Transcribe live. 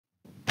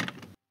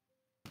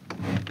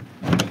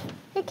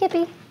Hi,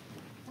 Kippy.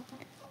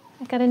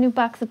 I got a new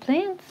box of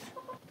plants.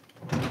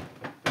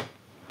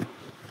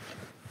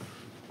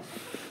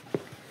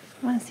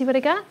 Want to see what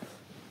I got?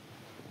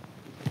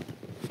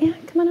 Yeah,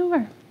 come on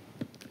over.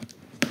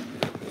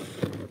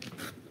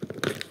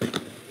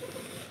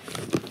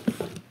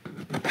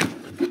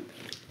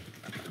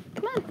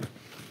 Come on.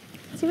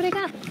 See what I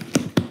got.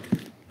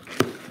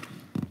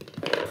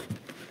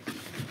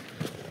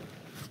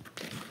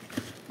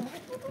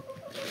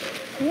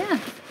 Yeah.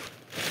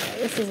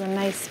 This is a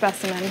nice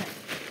specimen.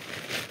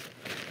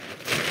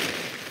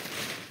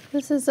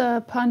 This is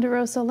a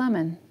ponderosa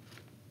lemon.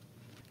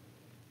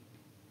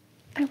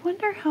 I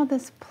wonder how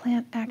this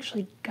plant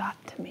actually got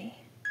to me.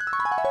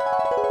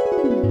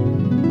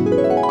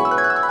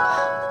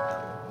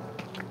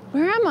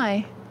 Where am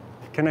I?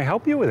 Can I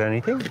help you with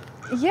anything?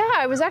 Yeah,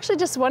 I was actually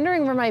just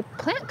wondering where my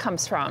plant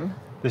comes from.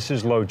 This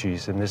is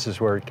Logee's, and this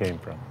is where it came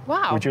from.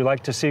 Wow. Would you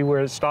like to see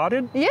where it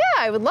started? Yeah,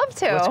 I would love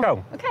to. Let's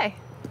go. Okay.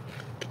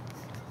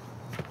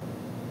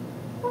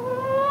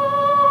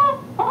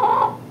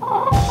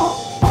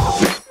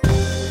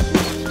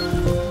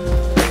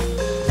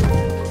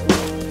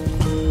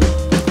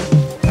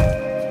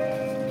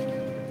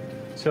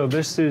 So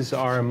this is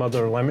our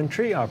mother lemon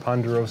tree, our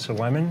ponderosa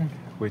lemon,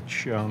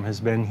 which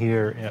has been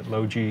here at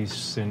Logee's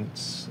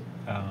since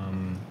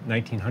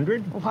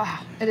 1900. Wow,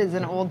 it is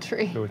an old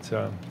tree. So it's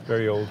a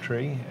very old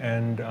tree,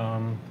 and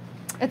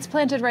it's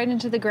planted right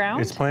into the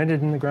ground? It's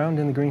planted in the ground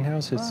in the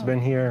greenhouse. It's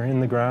been here in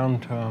the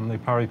ground. They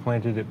probably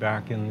planted it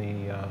back in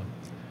the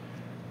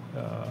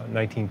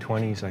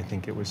 1920s, I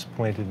think it was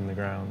planted in the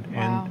ground.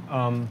 Wow.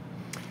 And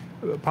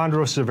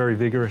ponderosa is a very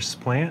vigorous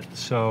plant,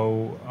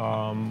 so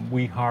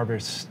we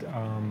harvest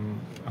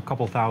a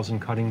couple thousand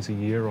cuttings a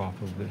year off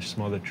of this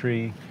mother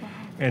tree. Wow.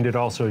 And it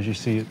also, as you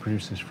see, it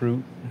produces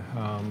fruit,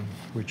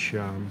 which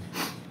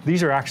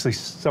these are actually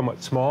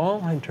somewhat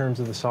small in terms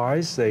of the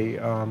size. They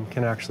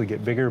can actually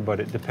get bigger, but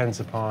it depends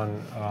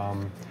upon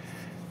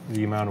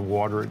the amount of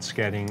water it's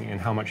getting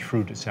and how much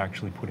fruit it's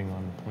actually putting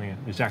on the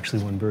plant. There's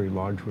actually one very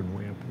large one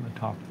way up in the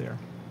top there.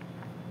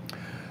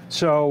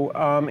 So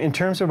in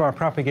terms of our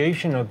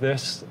propagation of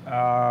this,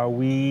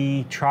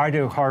 we try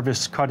to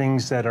harvest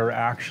cuttings that are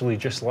actually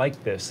just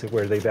like this,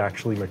 where they've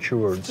actually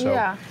matured. So,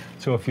 yeah.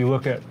 So if you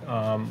look at,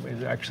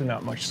 there's actually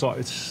not much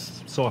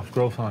soft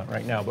growth on it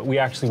right now, but we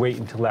actually wait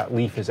until that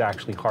leaf is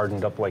actually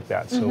hardened up like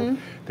that, so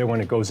that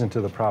when it goes into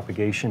the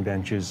propagation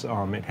benches,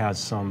 it has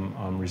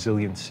some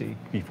resiliency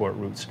before it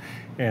roots.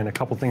 And a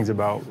couple things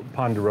about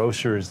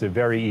ponderosa is they're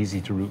very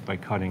easy to root by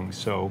cutting.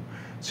 So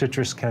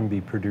citrus can be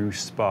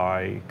produced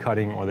by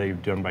cutting, or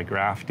they've done by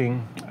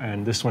grafting,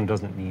 and this one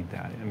doesn't need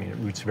that. I mean, it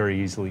roots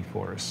very easily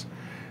for us.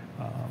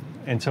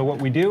 And so what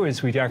we do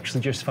is we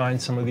actually just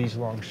find some of these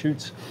long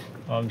shoots.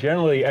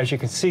 Generally, as you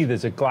can see,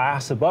 there's a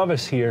glass above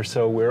us here,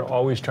 so we're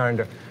always trying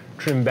to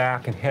trim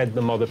back and head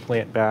the mother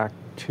plant back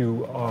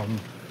to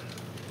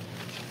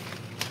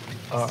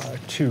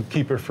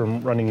keep her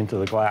from running into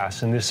the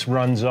glass. And this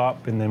runs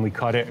up, and then we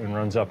cut it, and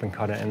runs up and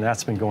cut it, and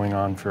that's been going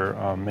on for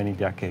many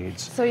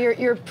decades. So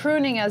you're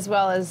pruning as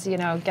well as, you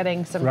know,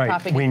 getting some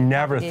propagation. We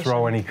never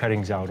throw any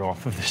cuttings out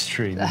off of this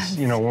tree. This,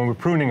 you know, when we're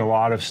pruning a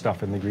lot of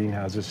stuff in the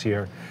greenhouses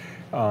here,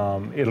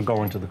 it'll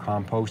go into the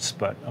compost,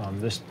 but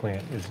this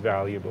plant is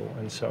valuable,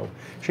 and so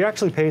she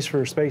actually pays for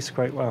her space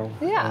quite well.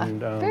 Yeah, and,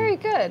 very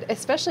good,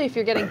 especially if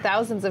you're getting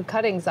thousands of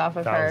cuttings off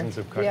of her. Thousands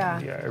of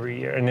cuttings, yeah, every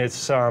year, and it's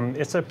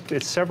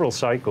several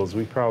cycles.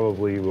 We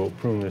probably will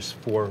prune this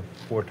four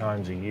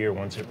times a year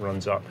once it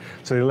runs up.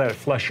 So they let it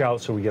flesh out,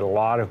 so we get a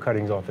lot of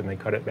cuttings off, and they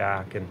cut it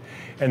back,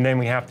 and then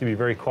we have to be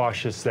very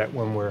cautious that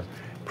when we're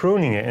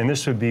pruning it, and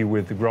this would be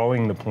with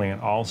growing the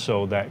plant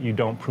also, that you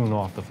don't prune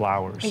off the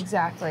flowers.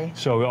 Exactly.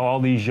 So all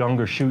these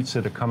younger shoots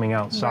that are coming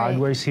out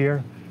sideways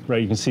here,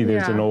 right, you can see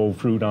there's an old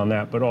fruit on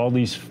that, but all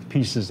these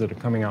pieces that are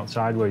coming out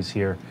sideways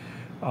here,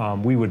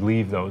 we would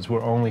leave those.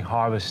 We're only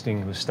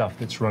harvesting the stuff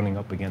that's running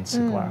up against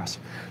the glass.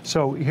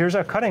 So here's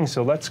our cutting,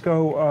 so let's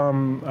go,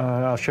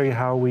 I'll show you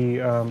how we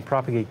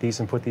propagate these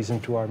and put these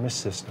into our mist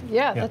system.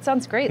 Yeah, that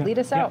sounds great. Lead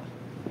us out.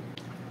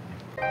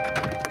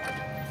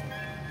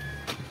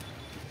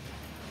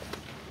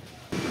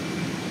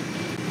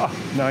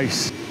 Oh,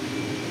 nice.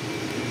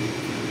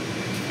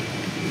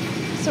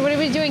 So what are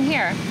we doing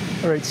here?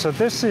 All right, so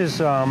this is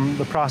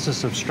the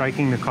process of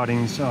striking the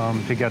cuttings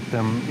to get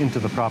them into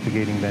the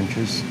propagating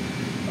benches.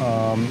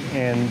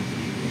 And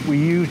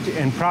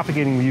in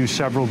propagating, we use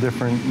several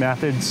different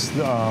methods.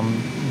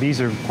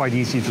 These are quite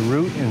easy to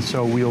root, and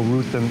so we'll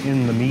root them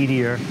in the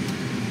media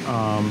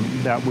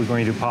that we're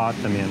going to pot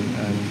them in.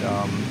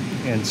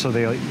 And so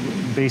they're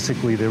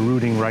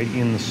rooting right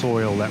in the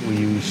soil that we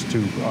use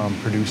to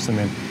produce them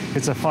in.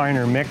 It's a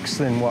finer mix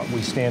than what we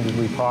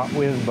standardly pot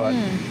with, but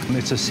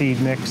it's a seed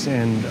mix,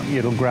 and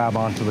it'll grab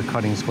onto the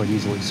cuttings quite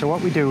easily. So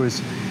what we do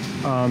is,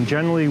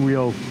 generally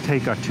we'll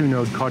take a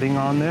 2-node cutting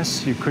on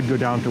this. You could go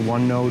down to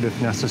 1 node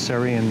if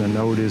necessary, and the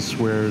node is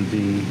where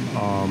the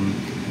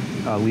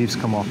leaves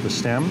come off the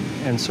stem.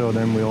 And so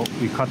then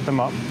we cut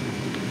them up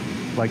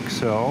like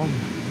so.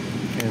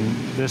 And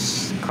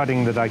this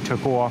cutting that I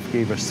took off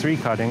gave us 3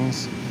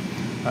 cuttings.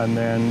 And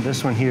then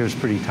this one here is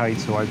pretty tight,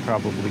 so I'd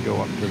probably go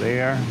up to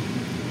there.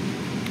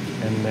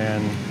 And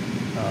then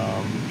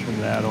trim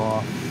that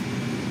off,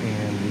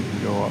 and we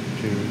can go up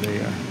to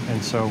there.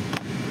 And so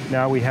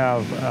now we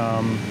have,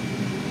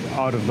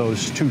 out of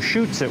those 2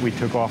 shoots that we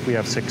took off, we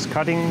have 6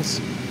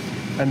 cuttings.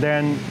 And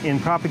then in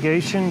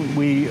propagation,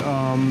 we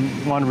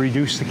want to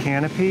reduce the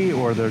canopy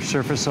or the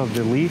surface of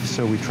the leaf,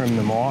 so we trim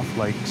them off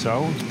like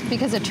so.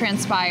 Because it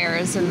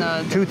transpires and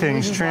the 2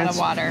 things, loses a lot of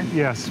water.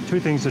 Yes, 2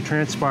 things to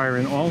transpire,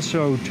 and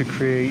also to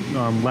create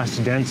less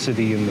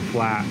density in the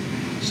flat,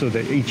 so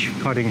that each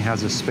cutting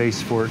has a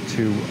space for it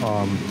to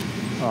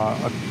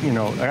you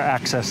know,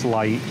 access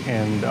light,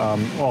 and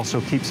also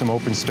keep some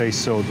open space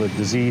so the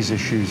disease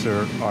issues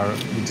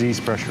disease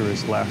pressure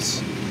is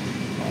less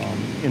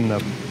in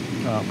the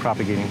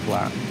propagating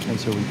flat. And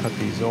so we cut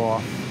these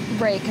off.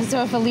 Right, because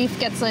so if a leaf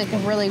gets like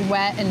really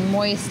wet and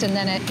moist and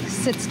then it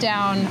sits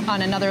down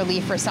on another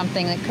leaf or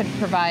something, it could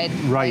provide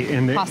like,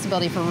 and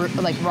possibility for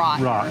like rot.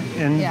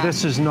 And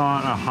this is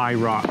not a high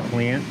rot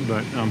plant,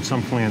 but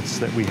some plants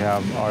that we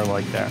have are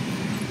like that.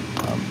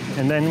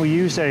 And then we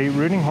use a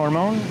rooting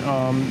hormone.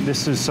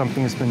 This is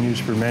something that's been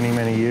used for many,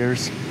 many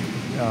years.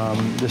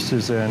 This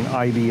is an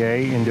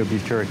IBA,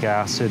 indobutyric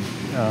acid,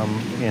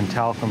 and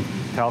talc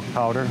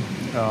powder.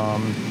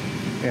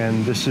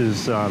 And this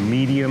is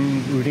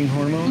medium rooting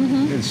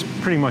hormone. It's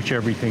pretty much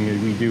everything that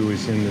we do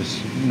is in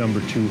this number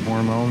 2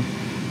 hormone.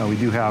 We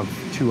do have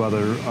 2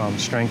 other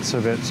strengths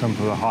of it. Some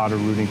of the hotter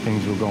rooting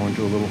things will go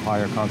into a little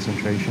higher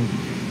concentration.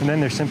 And then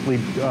they're simply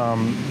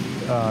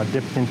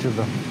dipped into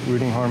the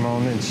rooting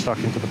hormone and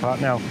stuck into the pot.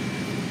 Now,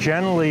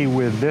 generally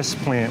with this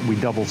plant, we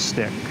double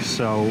stick.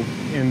 So,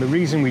 and the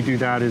reason we do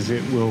that is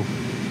it will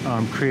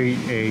create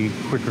a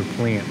quicker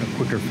plant, a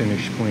quicker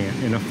finished plant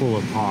in a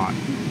fuller pot.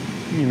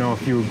 You know,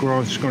 if you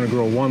were just going to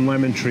grow 1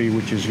 lemon tree,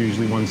 which is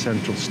usually 1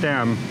 central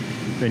stem,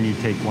 then you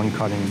take 1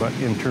 cutting. But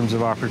in terms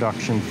of our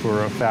production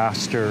for a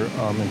faster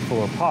and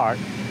fuller pot,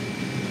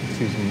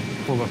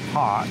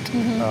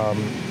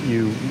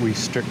 we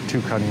strict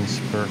 2 cuttings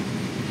per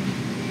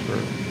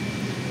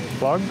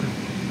plug,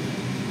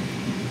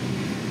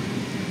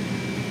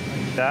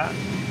 like that.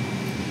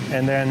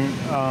 And then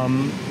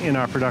in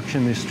our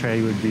production, this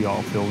tray would be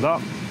all filled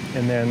up.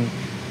 And then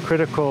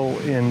critical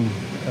in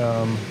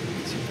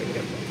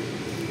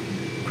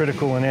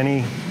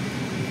any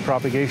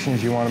propagation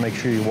is you want to make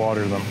sure you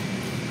water them.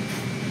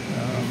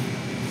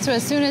 So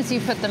as soon as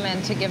you put them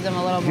in, to give them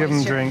a little moisture. Give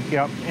them drink,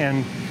 yep.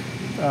 And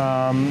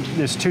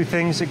there's 2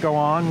 things that go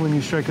on when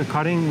you strike a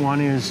cutting.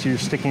 One is you're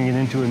sticking it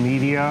into a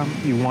media.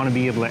 You want to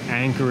be able to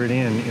anchor it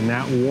in, and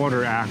that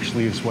water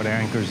actually is what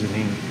anchors it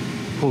in,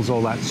 pulls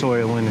all that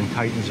soil in and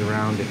tightens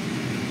around it.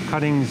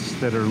 Cuttings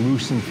that are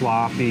loose and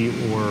floppy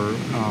or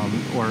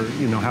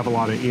you know, have a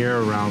lot of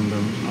air around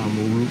them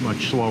will root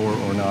much slower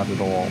or not at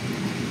all.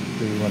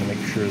 So we want to make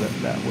sure that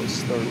that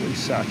was thoroughly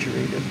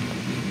saturated.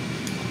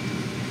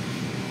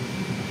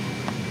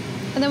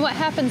 And then what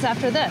happens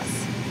after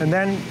this? And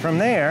then from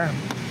there,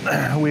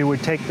 we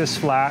would take this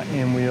flat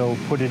and we'll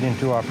put it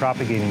into our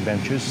propagating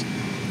benches.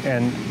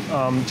 And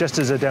just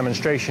as a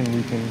demonstration,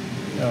 we can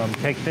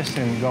take this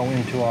and go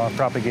into our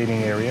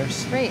propagating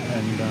areas. Great.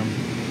 And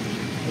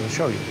we'll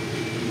show you.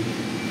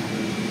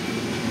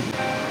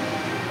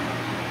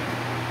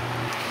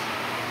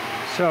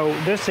 So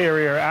this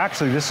area,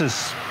 actually, this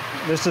is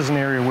an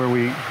area where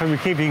we're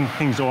keeping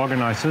things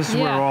organized. This is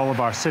where all of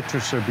our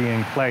citrus are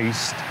being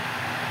placed.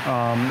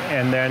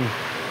 And then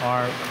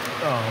our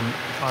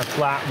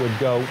flat would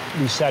go,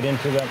 we set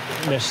into the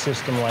mist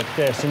system like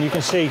this. And you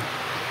can see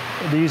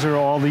these are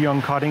all the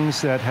young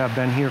cuttings that have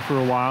been here for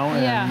a while.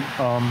 And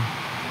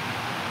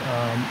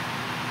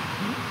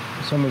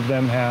some of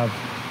them have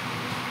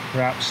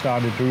perhaps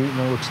started to root, and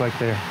it looks like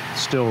they're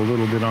still a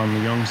little bit on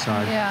the young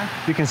side. Yeah.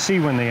 You can see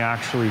when they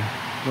actually,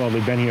 well,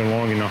 they've been here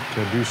long enough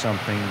to do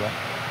something, but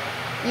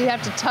you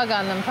have to tug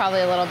on them probably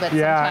a little bit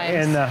sometimes.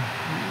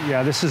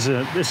 And this is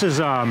the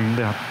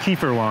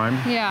kefir lime.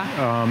 Yeah.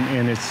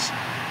 And it's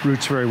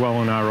roots very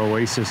well in our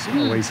oasis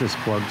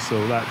plug.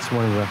 So that's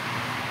one of the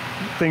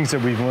things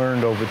that we've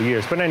learned over the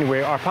years. But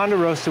anyway, our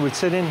ponderosa would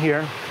sit in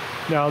here.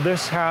 Now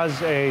this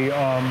has a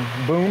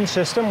boom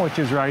system, which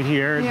is right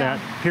here, that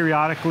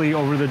periodically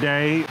over the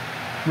day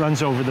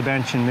runs over the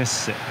bench and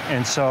mists it.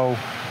 And so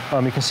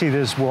you can see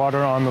there's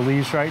water on the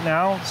leaves right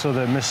now. So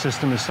the mist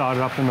system is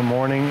started up in the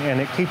morning, and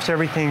it keeps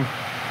everything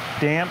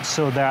damp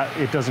so that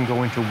it doesn't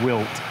go into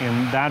wilt.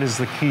 And that is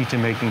the key to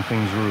making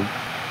things root.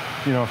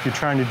 You know, if you're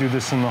trying to do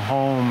this in the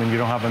home and you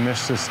don't have a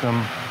mist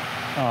system,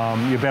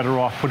 you're better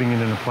off putting it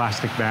in a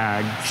plastic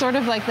bag. Sort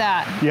of like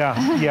that. Yeah,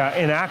 yeah.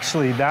 And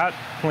actually that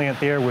plant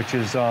there, which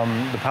is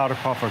the powder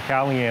puff or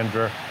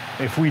caliandra,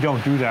 if we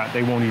don't do that,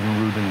 they won't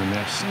even root in the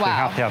mist. Wow. They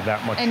have to have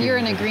that much. And you're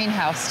in a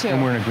greenhouse too.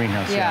 And we're in a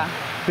greenhouse, yeah.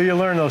 So you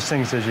learn those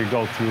things as you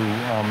go through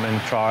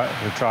and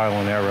trial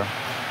and error.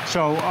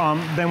 So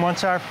then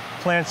once our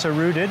plants are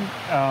rooted,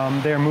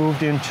 they're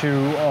moved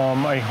into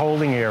a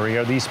holding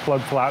area. These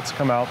plug flats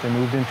come out, they're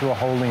moved into a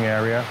holding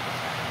area.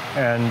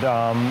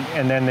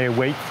 and then they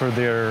wait for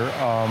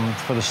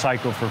for the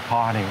cycle for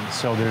potting.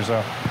 So there's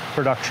a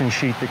production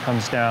sheet that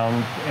comes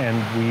down, and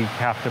we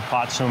have to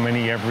pot so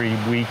many every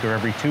week or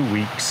every 2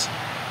 weeks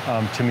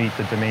to meet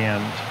the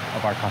demand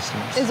of our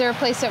customers. Is there a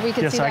place that we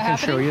can see that happening?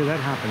 Yes, I can show you that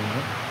happening.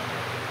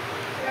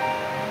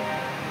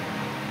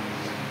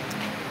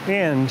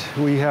 And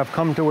we have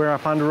come to where our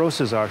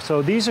ponderosas are.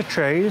 So these are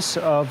trays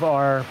of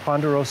our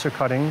ponderosa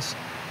cuttings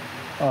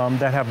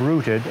that have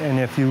rooted. And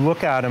if you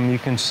look at them, you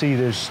can see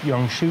there's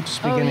young shoots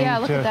beginning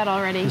look at that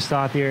already. to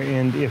start there.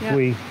 And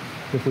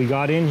if we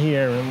got in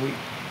here and we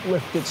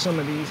lifted some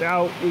of these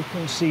out, we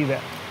can see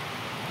that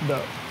the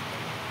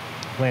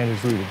plant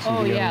is rooted. See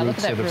the young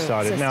roots that have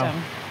started. Now,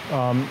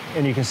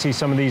 and you can see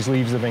some of these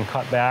leaves have been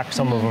cut back.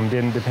 Some of them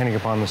didn't, depending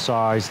upon the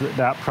size.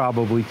 That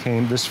probably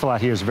came, this flat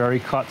here is very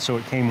cut, so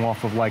it came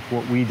off of like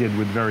what we did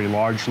with very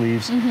large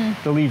leaves.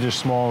 The leaves are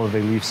smaller,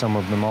 they leave some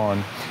of them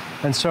on.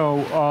 And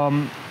so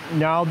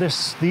now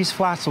these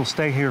flats will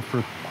stay here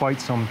for quite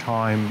some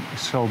time.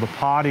 So the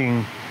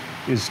potting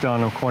is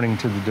done according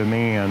to the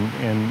demand.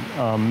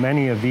 And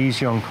many of these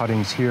young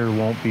cuttings here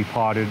won't be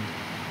potted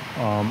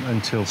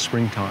until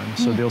springtime.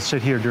 So they'll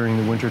sit here during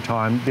the winter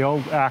time.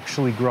 They'll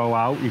actually grow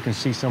out. You can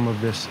see some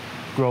of this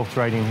growth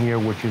right in here,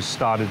 which has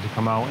started to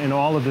come out. And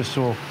all of this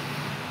will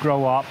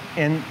grow up.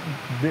 And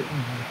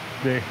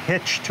the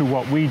hitch to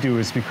what we do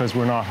is because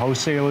we're not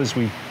wholesalers,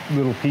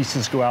 little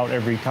pieces go out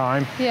every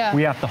time.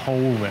 We have to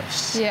hold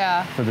this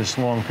for this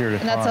long period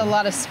of time. And that's a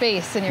lot of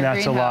space in your greenhouse.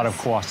 That's a lot of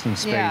cost and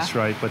space,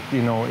 right? But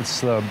you know,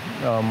 it's the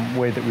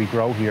way that we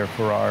grow here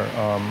for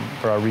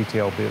our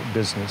retail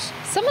business.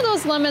 Some of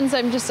those lemons,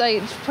 I'm just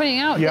pointing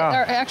out,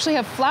 actually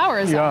have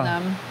flowers on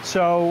them.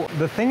 So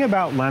the thing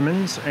about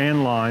lemons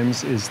and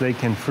limes is they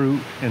can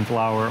fruit and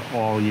flower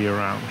all year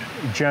round.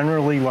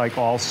 Generally, like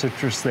all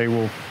citrus, they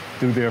will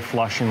do their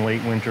flush in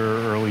late winter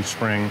or early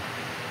spring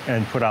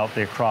and put out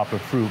their crop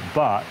of fruit,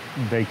 but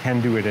they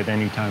can do it at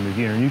any time of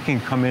year. And you can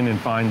come in and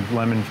find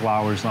lemon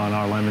flowers on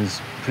our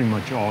lemons pretty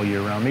much all year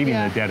round. Maybe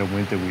in the dead of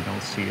winter we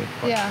don't see it,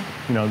 but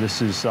you know,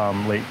 this is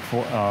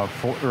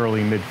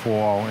early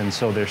mid-fall, and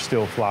so they're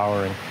still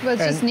flowering. But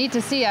it's just neat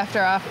to see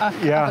after a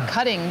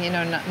cutting, you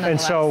know, nonetheless. And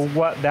so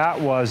what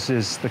that was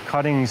is the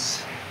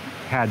cuttings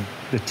had,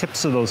 the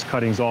tips of those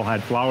cuttings all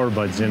had flower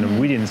buds in them.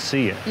 We didn't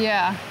see it.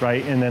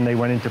 Right? And then they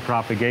went into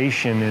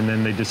propagation, and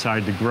then they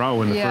decided to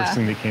grow, and the first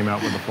thing that came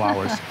out were the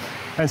flowers.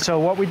 And so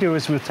what we do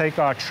is we'll take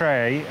our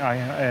tray,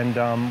 and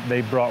they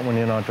brought one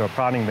in onto a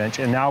potting bench,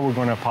 and now we're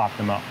going to pot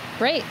them up.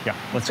 Great. Yeah,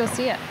 let's go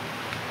see it.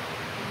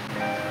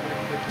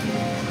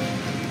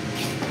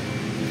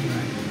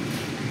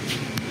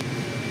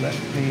 Let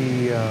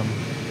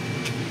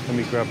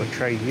me grab a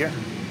tray here.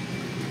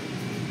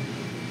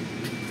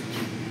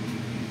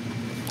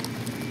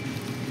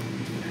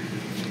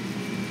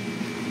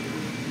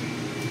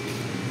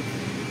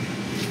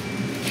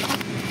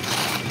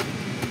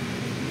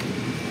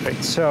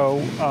 Right,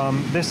 so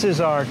this is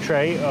our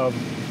tray of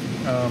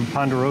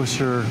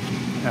ponderosa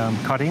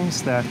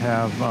cuttings that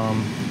have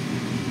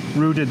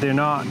rooted. They're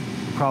not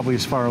probably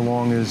as far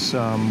along as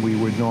we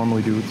would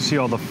normally do. See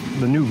all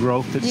the new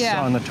growth that's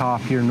on the top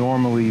here.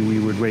 Normally we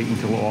would wait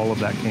until all of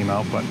that came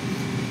out, but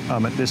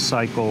at this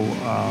cycle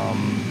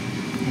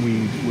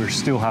we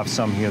still have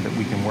some here that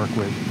we can work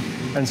with.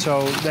 And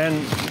so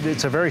then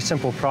it's a very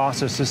simple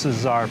process. This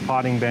is our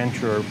potting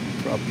bench or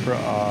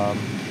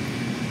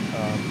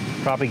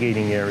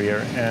propagating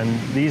area, and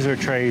these are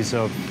trays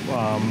of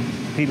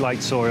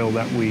peat-like soil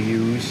that we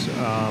use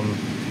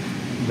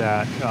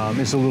that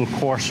is a little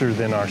coarser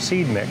than our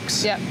seed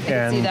mix. Yep, I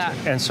can see that.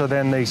 And so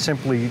then they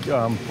simply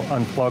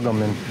unplug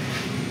them. And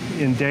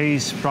in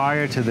days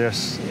prior to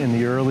this, in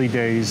the early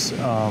days,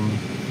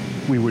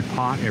 we would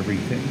pot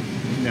everything.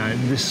 Now,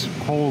 this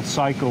whole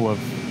cycle of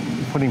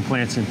putting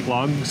plants in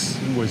plugs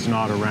was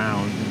not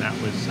around, and that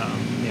was,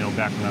 you know,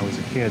 back when I was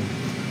a kid.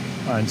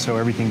 And so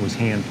everything was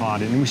hand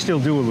potted, and we still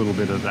do a little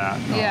bit of that,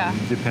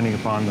 depending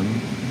upon the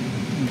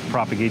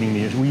propagating.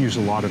 We use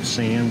a lot of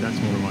sand. That's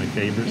one of my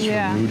favorites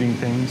for rooting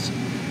things,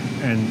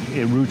 and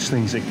it roots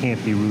things that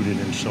can't be rooted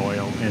in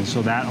soil, and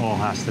so that all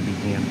has to be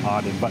hand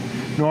potted. But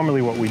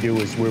normally what we do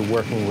is we're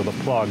working with a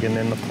plug, and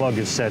then the plug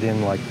is set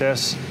in like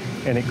this,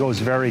 and it goes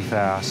very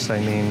fast. I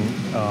mean,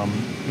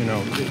 you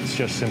know, it's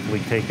just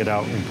simply take it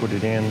out and put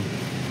it in.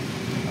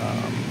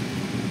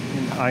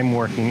 I'm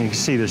working, you can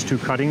see there's two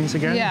cuttings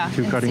again.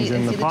 Two cuttings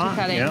in the pot.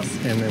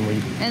 And then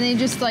and then you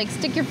just like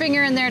stick your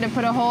finger in there to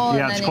put a hole.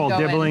 Yeah, and it's then called you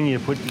go dibbling. In.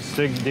 You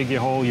dig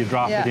your hole, you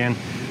drop it in.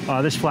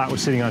 This flat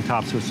was sitting on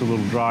top, so it's a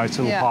little dry. It's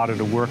a little harder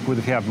to work with.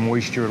 If you have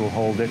moisture, it'll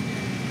hold it.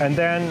 And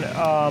then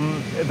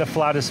the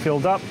flat is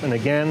filled up. And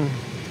again,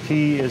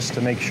 key is to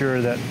make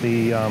sure that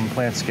the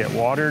plants get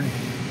watered.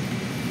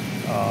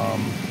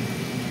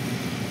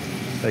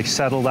 They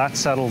settle. That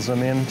settles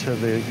them into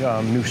the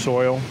new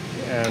soil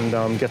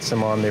and gets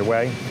them on their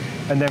way.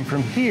 And then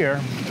from here,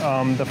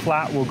 the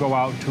flat will go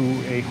out to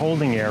a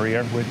holding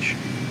area, which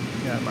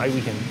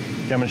we can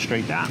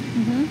demonstrate that.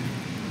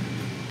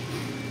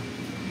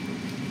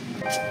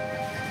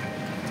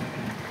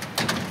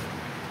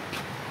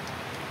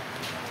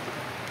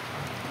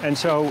 And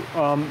so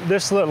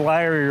this little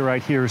area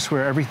right here is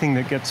where everything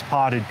that gets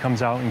potted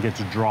comes out and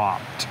gets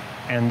dropped.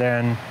 And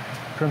then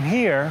from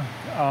here,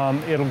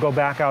 it'll go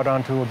back out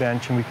onto a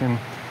bench and we can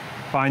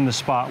find the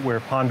spot where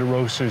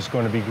ponderosa is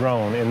going to be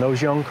grown. And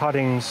those young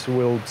cuttings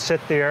will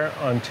sit there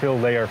until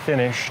they are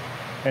finished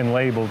and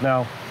labeled.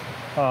 Now,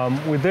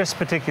 with this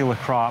particular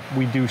crop,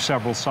 we do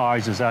several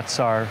sizes. That's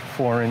our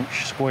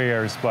 4-inch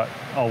squares, but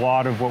a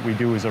lot of what we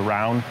do is a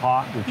round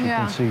pot, which you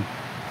can see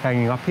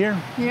hanging up here.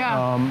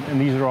 Yeah.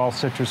 And these are all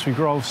citrus. We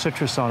grow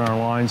citrus on our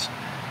lines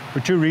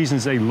for two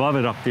reasons. They love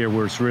it up there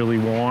where it's really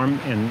warm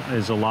and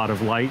there's a lot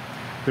of light.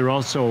 They're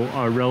also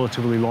a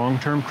relatively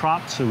long-term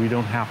crop, so we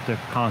don't have to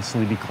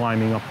constantly be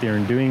climbing up there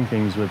and doing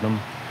things with them.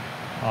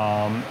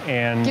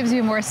 And gives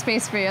you more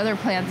space for your other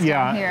plants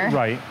down here. Yeah,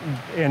 right.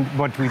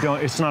 But we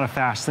don't. It's not a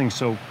fast thing,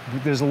 so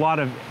there's a lot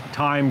of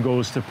time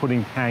goes to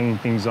hanging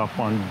things up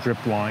on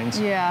drip lines.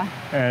 Yeah.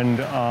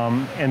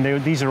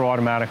 And these are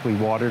automatically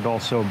watered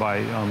also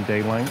by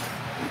day length.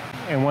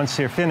 And once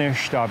they're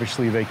finished,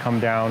 obviously they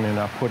come down and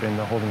are put in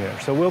the holding area.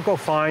 So we'll go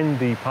find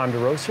the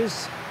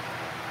ponderosas.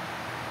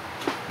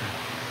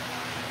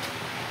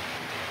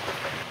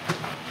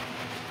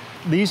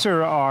 These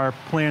are our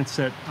plants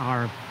that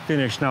are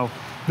finished. Now,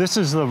 this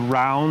is the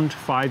round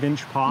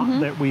 5-inch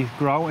pot that we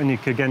grow, and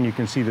again, you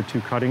can see the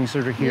two cuttings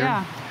that are here.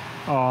 Yeah.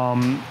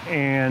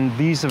 And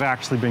these have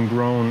actually been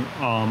grown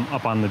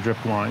up on the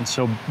drip line.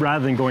 So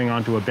rather than going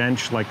onto a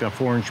bench like the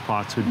 4-inch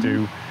pots would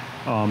do,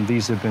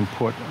 these have been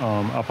put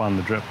up on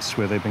the drips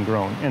where they've been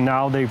grown. And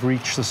now they've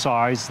reached the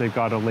size, they've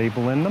got a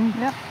label in them,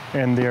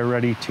 and they're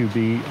ready to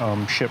be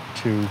shipped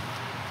to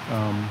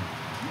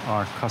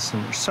our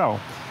customers. So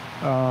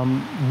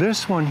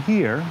this one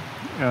here,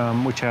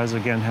 which has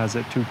it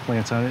 2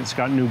 plants on it. It's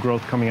got new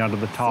growth coming out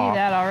of the top. See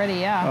that already,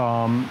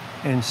 yeah.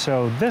 And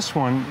so this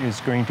one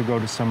is going to go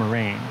to summer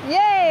rain.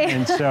 Yay!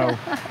 And so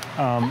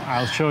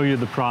I'll show you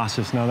the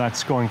process. Now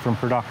that's going from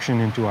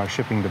production into our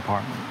shipping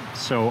department.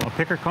 So a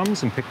picker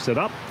comes and picks it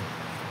up.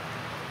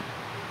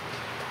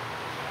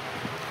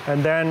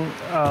 And then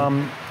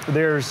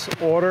there's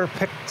order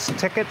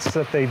tickets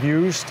that they've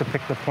used to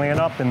pick the plant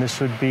up, and this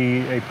would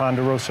be a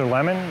ponderosa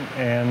lemon,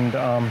 and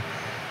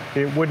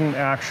it wouldn't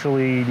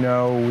actually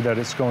know that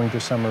it's going to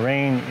summer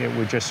rain. It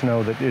would just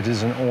know that it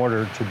is an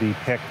order to be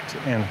picked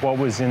and what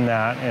was in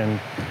that and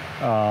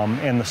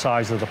the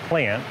size of the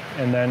plant.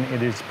 And then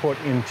it is put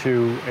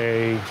into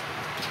a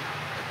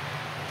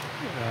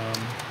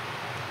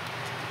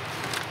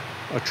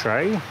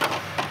tray. And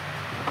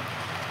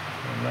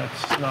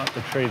that's not the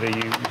tray they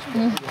use, but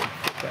we'll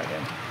put that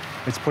in.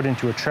 It's put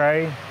into a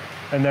tray.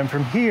 And then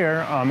from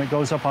here, it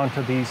goes up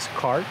onto these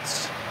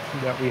carts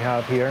that we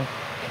have here.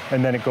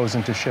 And then it goes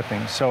into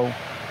shipping. So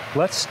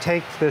let's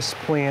take this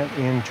plant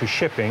into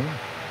shipping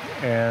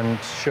and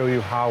show you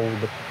how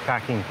the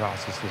packing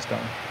process is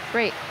done.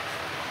 Great.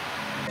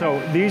 So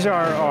these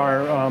are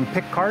our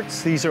pick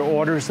carts. These are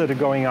orders that are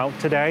going out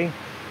today.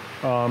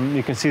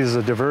 You can see there's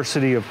a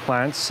diversity of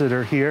plants that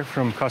are here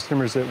from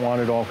customers that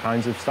wanted all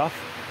kinds of stuff.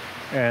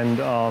 And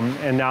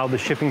now the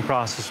shipping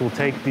process will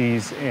take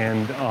these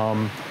and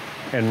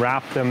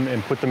wrap them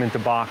and put them into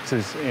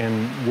boxes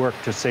and work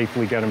to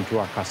safely get them to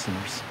our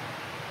customers.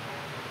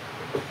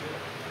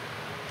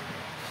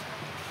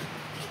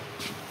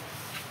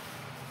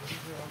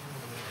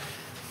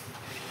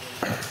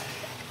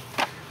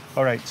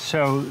 All right,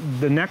 so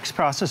the next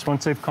process,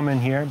 once they've come in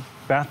here,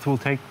 Beth will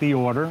take the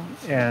order,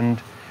 and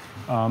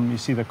you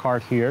see the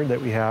cart here that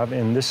we have,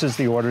 and this is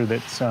the order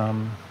that's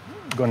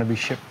going to be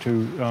shipped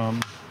to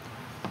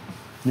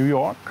New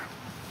York,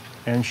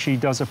 and she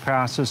does a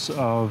process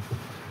of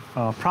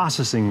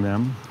processing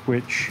them,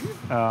 which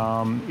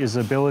is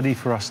the ability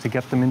for us to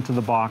get them into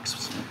the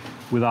box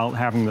without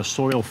having the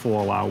soil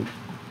fall out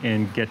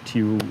and get to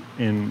you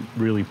in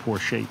really poor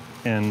shape.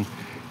 And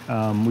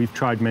we've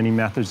tried many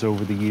methods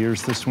over the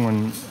years. This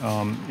one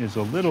is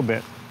a little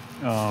bit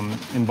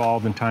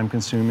involved and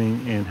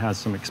time-consuming and has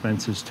some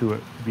expenses to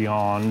it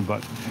beyond,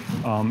 but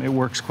it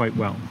works quite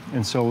well.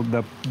 And so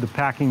the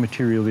packing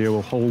material there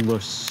will hold the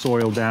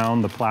soil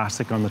down. The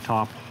plastic on the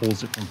top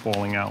holds it from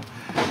falling out.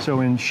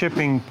 So in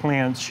shipping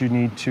plants, you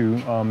need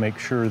to make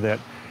sure that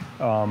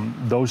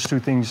those two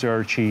things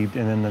are achieved,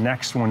 and then the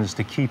next one is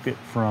to keep it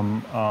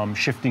from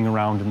shifting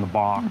around in the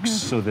box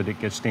so that it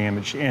gets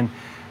damaged. And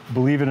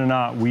believe it or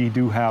not, we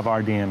do have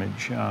our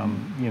damage.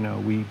 You know,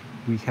 we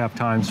have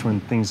times when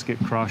things get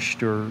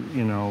crushed, or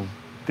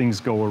things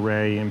go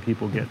awry and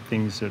people get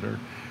things that are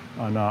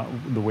not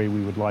the way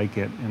we would like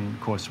it. And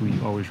of course, we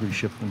always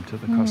reship them to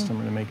the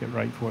customer to make it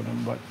right for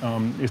them. But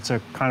it's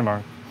a kind of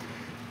a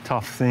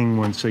tough thing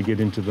once they get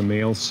into the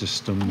mail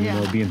system, you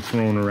know, being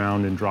thrown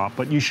around and dropped.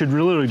 But you should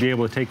really be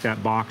able to take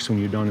that box when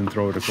you're done and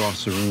throw it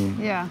across the room,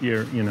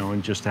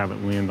 and just have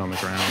it land on the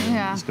ground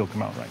and still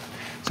come out right.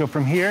 So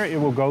from here, it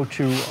will go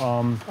to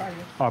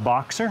our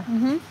boxer.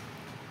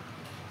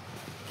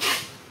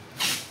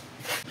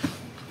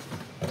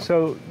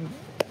 So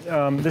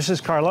this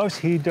is Carlos.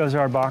 He does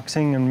our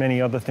boxing and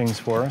many other things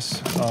for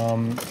us.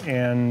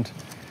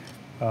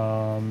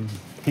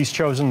 He's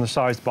chosen the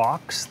size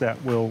box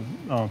that will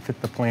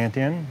fit the plant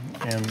in,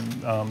 and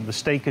the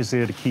stake is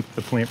there to keep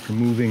the plant from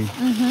moving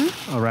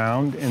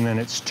around, and then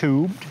it's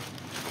tubed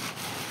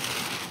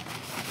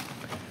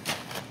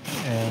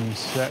and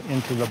set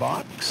into the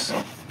box.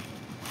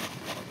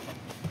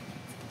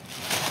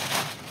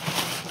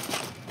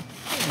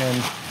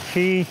 And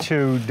key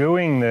to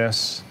doing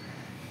this,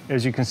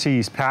 as you can see,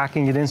 he's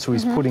packing it in, so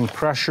he's putting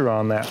pressure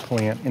on that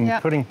plant and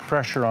putting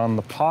pressure on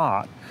the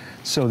pot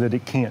so that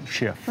it can't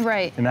shift.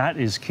 Right. And that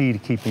is key to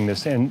keeping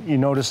this. And you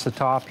notice the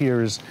top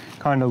here is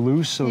kind of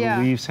loose, so the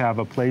leaves have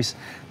a place.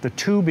 The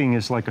tubing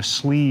is like a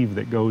sleeve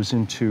that goes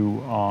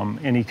into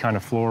any kind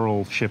of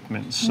floral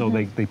shipments. So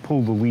they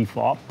pull the leaf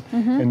up,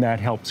 and that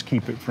helps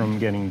keep it from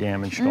getting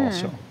damaged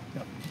also.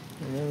 Yep.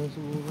 And then it's a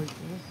little like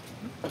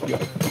this?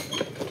 Yep.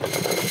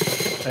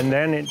 And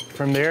then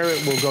from there,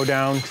 it will go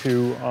down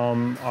to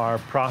our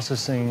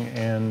processing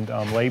and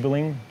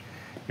labeling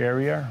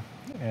area.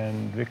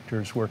 And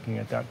Victor's working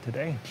at that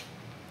today.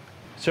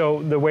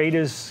 So the weight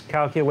is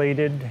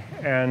calculated,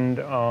 and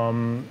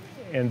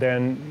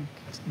then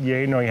you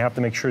have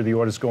to make sure the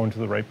order's going to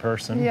the right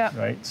person,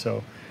 right?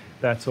 So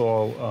that's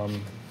all.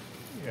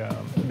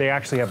 They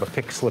actually have a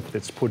pick slip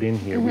that's put in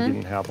here. We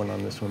didn't have one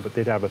on this one, but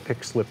they'd have a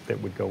pick slip that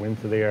would go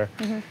into there.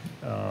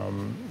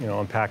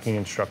 Unpacking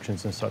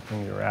instructions and such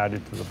things are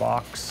added to the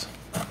box,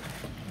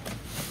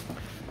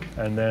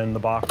 and then the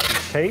box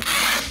is taped.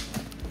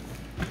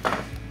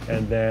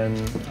 And then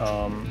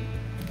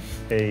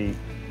a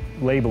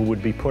label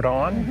would be put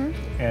on,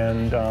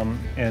 and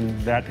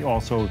that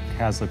also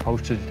has the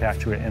postage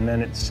attached to it. And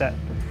then it's set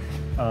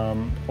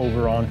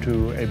over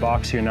onto a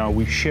box here. Now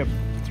we ship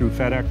through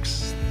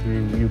FedEx,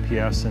 through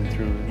UPS, and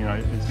through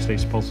United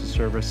States Postal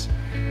Service,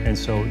 and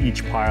so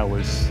each pile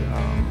is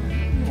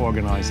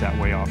organized that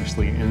way,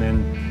 obviously. And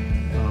then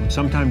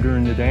sometime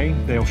during the day,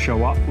 they'll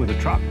show up with a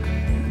truck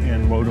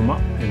and load them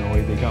up, and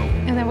away they go.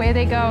 And away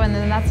they go, and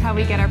then that's how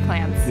we get our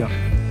plants. Yeah.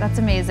 That's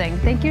amazing.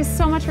 Thank you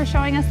so much for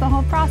showing us the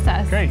whole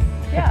process. Great.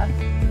 Yeah.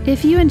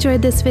 If you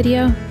enjoyed this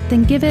video,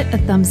 then give it a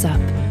thumbs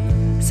up.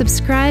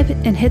 Subscribe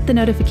and hit the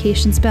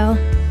notifications bell,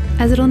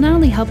 as it'll not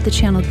only help the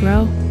channel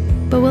grow,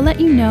 but will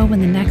let you know when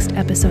the next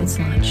episodes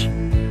launch.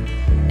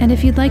 And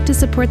if you'd like to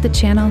support the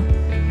channel,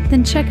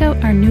 then check out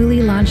our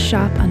newly launched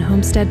shop on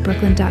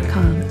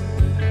homesteadbrooklyn.com.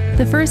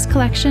 The first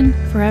collection,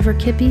 Forever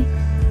Kippee,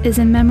 is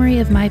in memory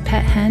of my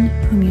pet hen,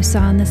 whom you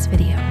saw in this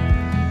video.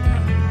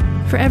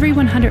 For every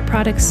 100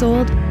 products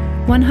sold,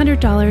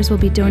 $100 will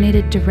be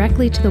donated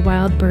directly to the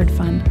Wild Bird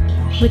Fund,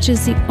 which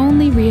is the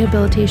only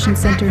rehabilitation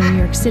center in New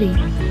York City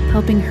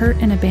helping hurt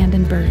and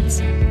abandoned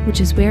birds, which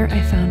is where I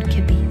found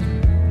Kippee.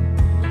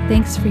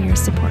 Thanks for your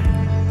support.